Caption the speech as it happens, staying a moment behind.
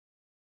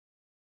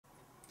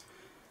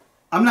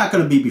I'm not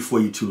going to be before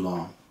you too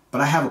long,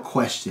 but I have a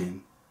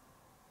question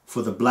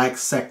for the black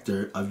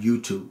sector of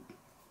YouTube.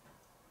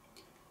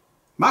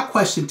 My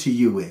question to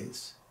you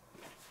is,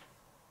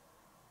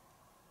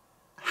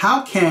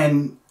 how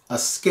can a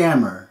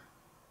scammer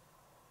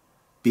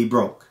be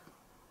broke?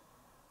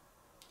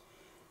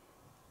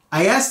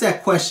 I ask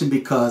that question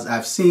because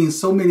I've seen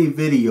so many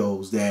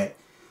videos that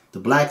the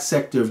black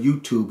sector of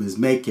YouTube is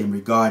making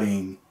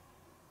regarding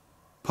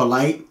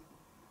Polight,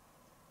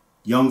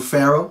 young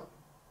Pharaoh,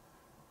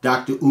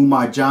 Dr.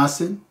 Umar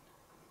Johnson,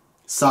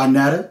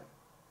 Sarnetta.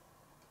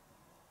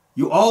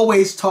 You're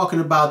always talking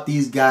about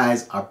these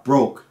guys are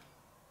broke.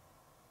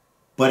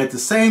 But at the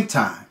same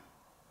time,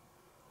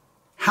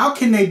 how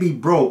can they be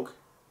broke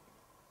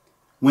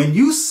when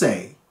you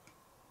say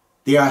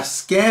they are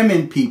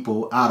scamming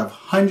people out of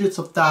hundreds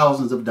of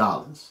thousands of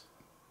dollars?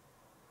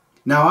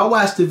 Now, I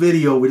watched a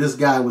video where this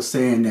guy was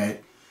saying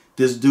that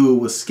this dude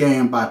was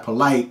scammed by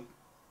Polight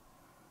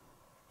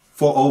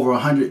for over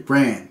 100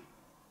 grand.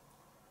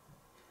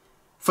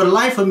 For the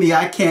life of me,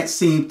 I can't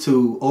seem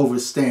to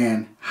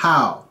understand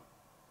how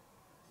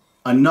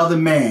another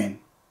man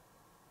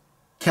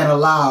can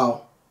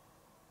allow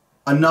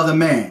another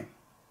man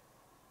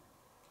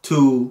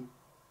to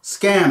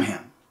scam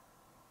him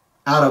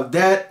out of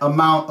that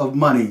amount of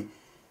money.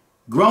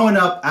 Growing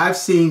up, I've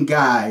seen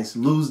guys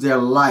lose their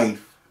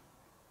life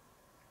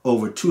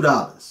over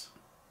 $2.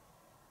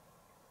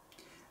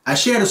 I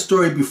shared a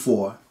story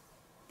before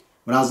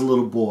when I was a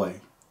little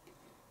boy.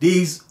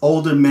 These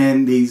older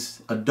men,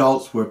 these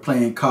adults were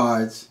playing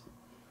cards,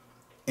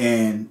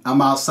 and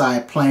I'm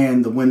outside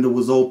playing, the window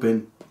was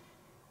open,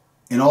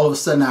 and all of a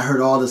sudden I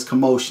heard all this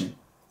commotion.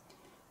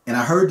 And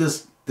I heard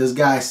this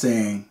guy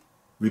saying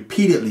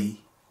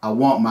repeatedly, "I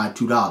want my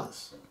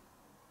 $2.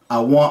 I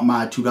want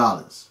my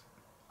 $2.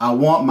 I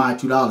want my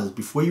 $2."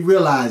 Before you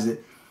realize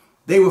it,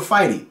 they were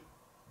fighting.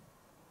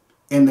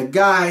 And the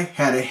guy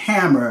had a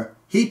hammer.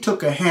 He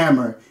took a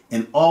hammer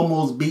and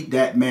almost beat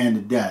that man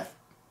to death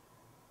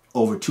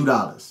over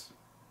 $2.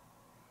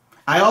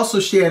 I also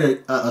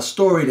shared a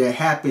story that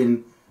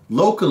happened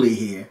locally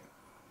here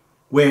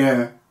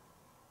where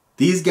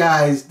this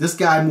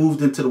guy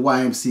moved into the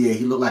YMCA.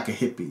 He looked like a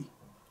hippie.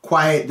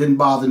 Quiet, didn't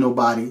bother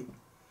nobody.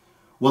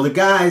 Well, the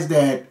guys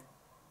that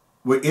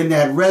were in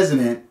that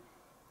residence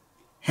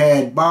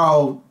had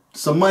borrowed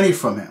some money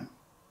from him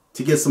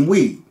to get some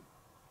weed.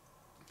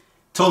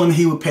 Told him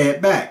he would pay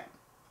it back.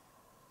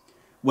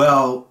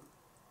 Well,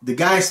 the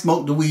guy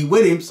smoked the weed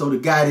with him, so the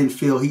guy didn't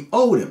feel he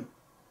owed him.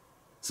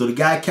 So the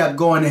guy kept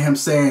going to him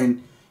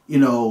saying, you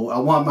know, "I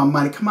want my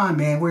money." "Come on,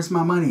 man, where's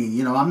my money?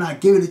 You know, I'm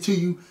not giving it to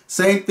you."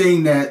 Same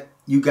thing that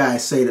you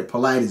guys say that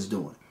Polight is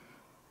doing.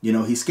 You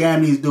know, he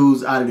scammed these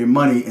dudes out of their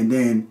money and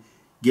then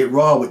get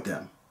raw with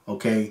them,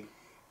 okay?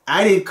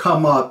 I didn't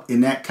come up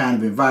in that kind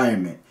of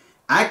environment.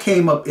 I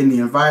came up in the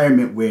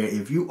environment where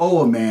if you owe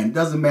a man,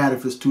 doesn't matter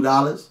if it's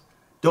 $2,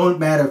 don't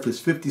matter if it's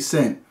 50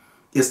 cents,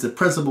 it's the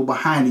principle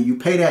behind it. You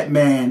pay that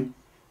man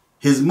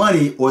his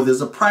money or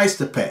there's a price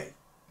to pay.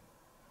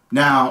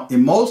 Now,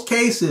 in most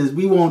cases,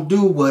 we won't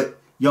do what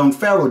young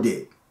Pharaoh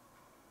did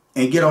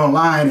and get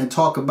online and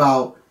talk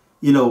about,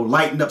 you know,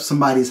 lighting up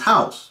somebody's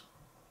house.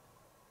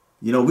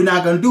 You know, we're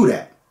not going to do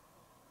that.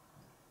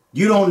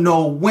 You don't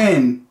know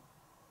when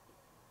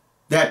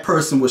that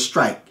person will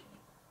strike.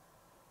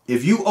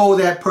 If you owe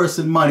that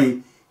person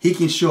money, he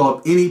can show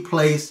up any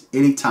place,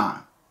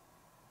 anytime.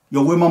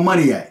 Yo, where my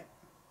money at?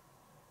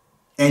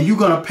 And you're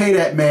going to pay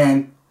that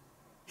man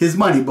his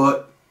money.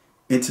 But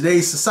in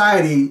today's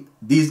society,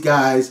 these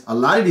guys, a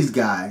lot of these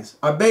guys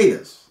are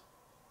betas.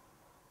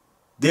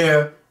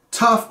 They're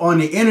tough on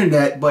the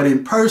internet, but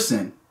in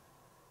person,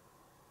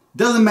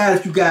 doesn't matter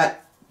if you got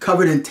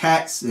covered in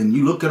tats and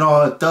you looking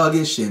all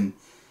thuggish and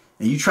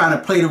you trying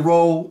to play the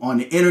role on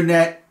the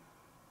internet,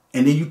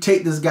 and then you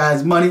take this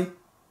guy's money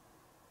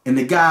and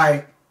the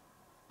guy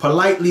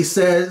politely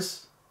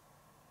says,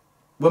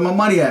 "Where my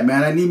money at,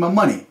 man? I need my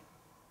money."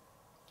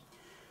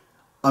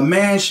 A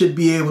man should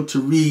be able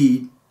to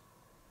read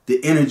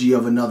the energy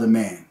of another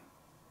man.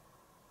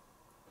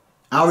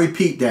 I'll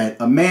repeat that.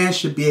 A man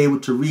should be able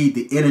to read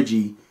the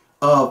energy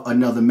of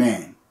another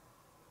man.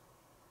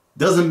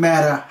 Doesn't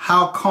matter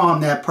how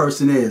calm that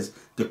person is.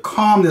 The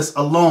calmness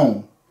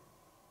alone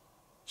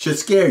should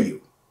scare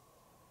you.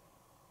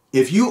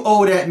 If you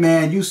owe that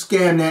man, you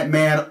scam that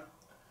man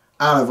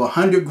out of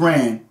 100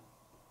 grand,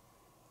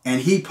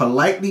 and he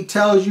politely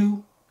tells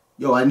you,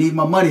 "Yo, I need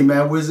my money,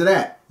 man. Where's it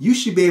at?" You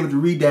should be able to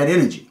read that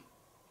energy.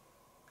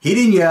 He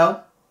didn't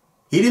yell.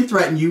 He didn't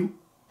threaten you.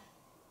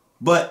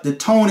 But the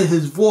tone of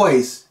his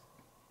voice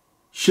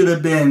should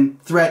have been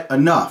threat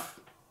enough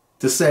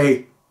to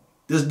say,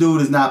 this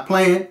dude is not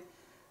playing.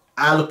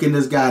 I look in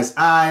this guy's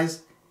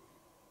eyes.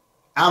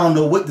 I don't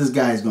know what this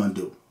guy is going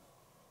to do.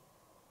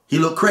 He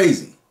looked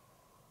crazy.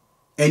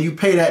 And you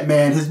pay that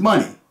man his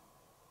money.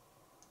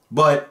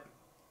 But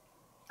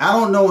I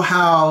don't know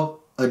how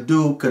a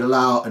dude could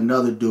allow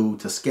another dude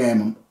to scam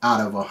him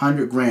out of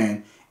 100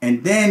 grand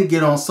and then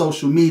get on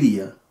social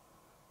media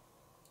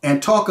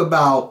and talk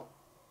about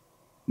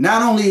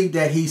not only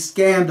that he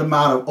scammed them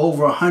out of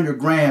over 100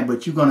 grand,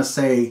 but you're going to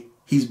say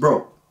he's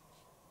broke.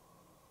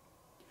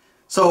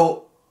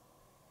 So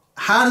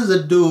how does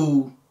a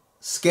dude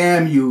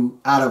scam you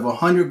out of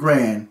 100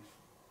 grand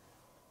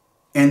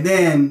and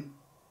then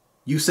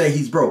you say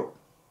he's broke?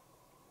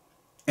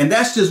 And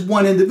that's just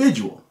one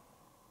individual.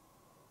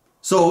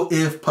 So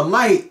if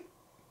Polight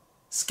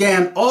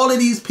scammed all of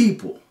these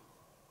people,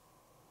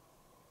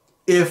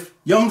 if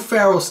young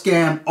Pharaoh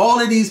scammed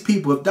all of these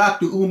people, if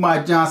Dr.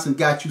 Umar Johnson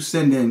got you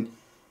sending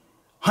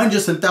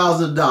hundreds and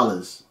thousands of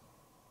dollars,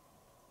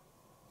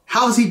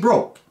 how is he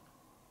broke?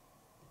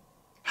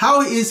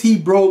 How is he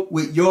broke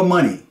with your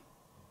money?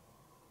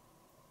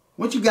 I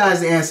want you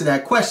guys to answer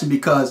that question,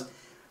 because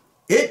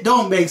it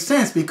don't make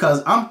sense,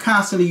 because I'm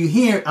constantly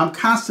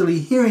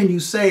hearing you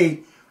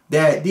say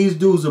that these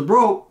dudes are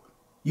broke.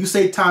 You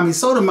say Tommy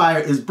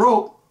Sotomayor is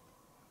broke,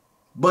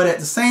 but at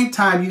the same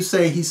time you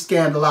say he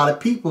scammed a lot of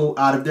people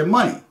out of their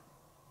money.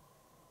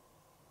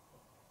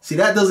 See,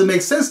 that doesn't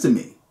make sense to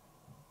me.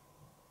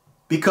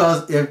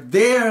 Because if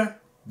they're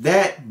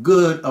that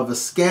good of a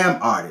scam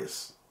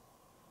artist,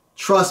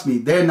 trust me,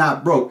 they're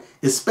not broke.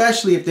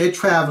 Especially if they're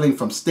traveling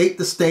from state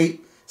to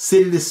state,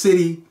 city to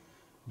city,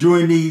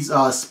 during these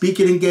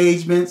speaking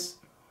engagements.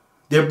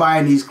 They're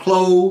buying these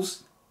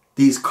clothes,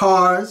 these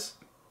cars.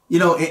 You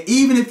know, and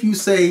even if you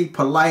say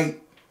Polight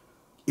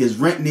is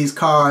renting these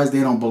cars, they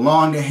don't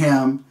belong to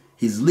him,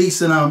 he's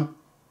leasing them.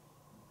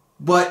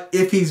 But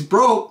if he's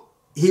broke,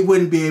 he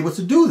wouldn't be able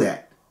to do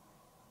that.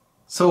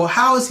 So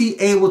how is he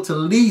able to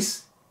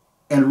lease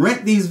and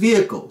rent these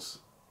vehicles?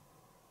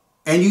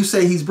 And you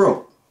say he's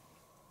broke.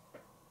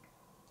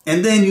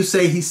 And then you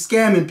say he's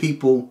scamming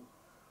people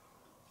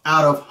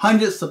out of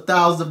hundreds of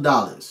thousands of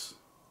dollars.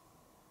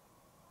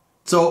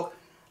 So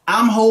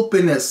I'm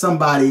hoping that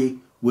somebody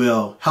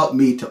will help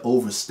me to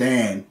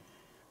understand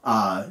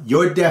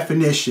your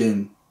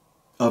definition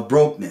of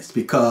brokenness,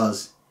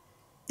 because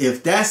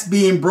if that's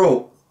being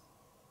broke,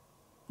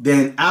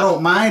 then I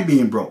don't mind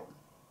being broke.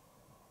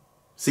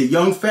 See,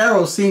 young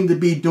Pharaoh seemed to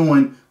be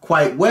doing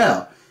quite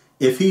well.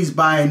 If he's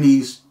buying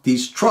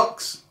these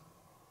trucks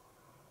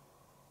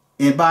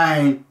and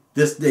buying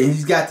this,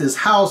 he's got this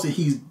house and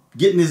he's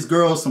getting his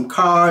girls some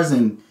cars,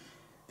 and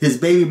his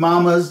baby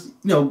mamas,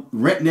 you know,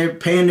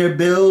 paying their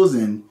bills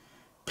and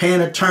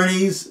paying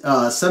attorneys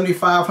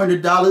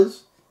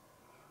 $7,500.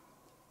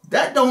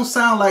 That don't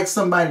sound like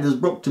somebody that's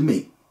broke to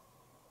me.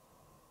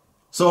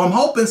 So I'm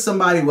hoping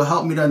somebody will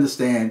help me to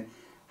understand,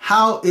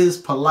 how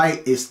is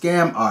Polight a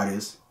scam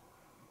artist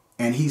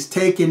and he's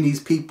taking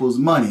these people's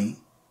money,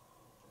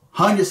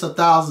 hundreds of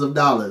thousands of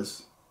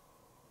dollars,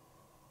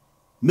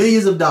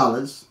 millions of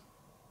dollars,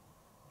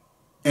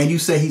 and you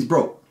say he's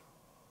broke?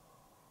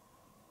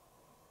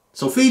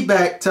 So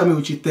feedback, tell me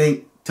what you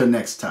think. Till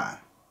next time.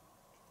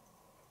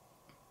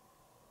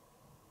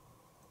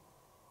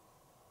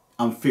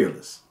 I'm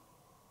fearless.